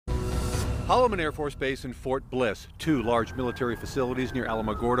Holloman Air Force Base and Fort Bliss, two large military facilities near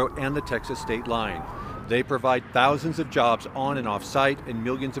Alamogordo and the Texas state line. They provide thousands of jobs on and off site and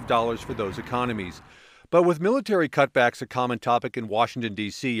millions of dollars for those economies. But with military cutbacks a common topic in Washington,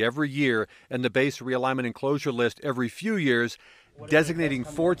 D.C. every year and the base realignment and closure list every few years, designating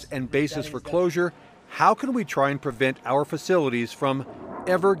forts and bases for closure, how can we try and prevent our facilities from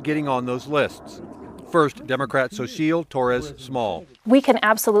ever getting on those lists? First, Democrat Xochitl Torres Small. We can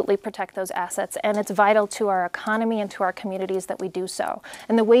absolutely protect those assets, and it's vital to our economy and to our communities that we do so.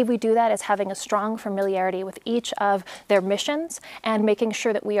 And the way we do that is having a strong familiarity with each of their missions and making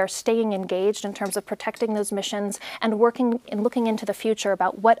sure that we are staying engaged in terms of protecting those missions and working and looking into the future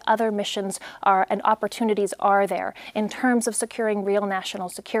about what other missions are and opportunities are there in terms of securing real national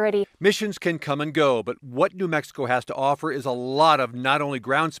security. Missions can come and go, but what New Mexico has to offer is a lot of not only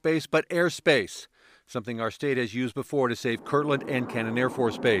ground space, but airspace. Something our state has used before to save Kirtland and Cannon Air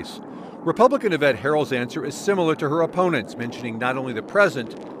Force Base. Republican Yvette Harrell's answer is similar to her opponents, mentioning not only the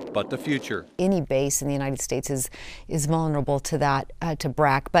present, but the future. Any base in the United States is vulnerable to that, to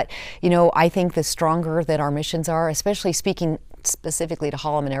BRAC. But, you know, I think the stronger that our missions are, especially speaking specifically to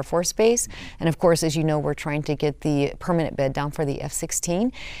Holloman Air Force Base, and of course, as you know, we're trying to get the permanent bed down for the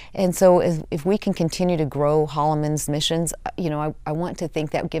F-16. And so if we can continue to grow Holloman's missions, you know, I want to think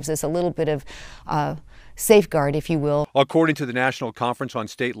that gives us a little bit of safeguard, if you will. According to the National Conference on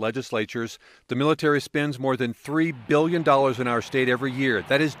State Legislatures, the military spends more than $3 billion in our state every year.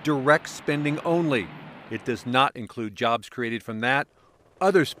 That is direct spending only. It does not include jobs created from that,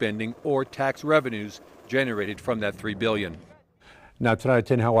 other spending, or tax revenues generated from that $3 billion. Now, tonight at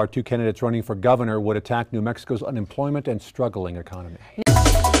 10, how our two candidates running for governor would attack New Mexico's unemployment and struggling economy.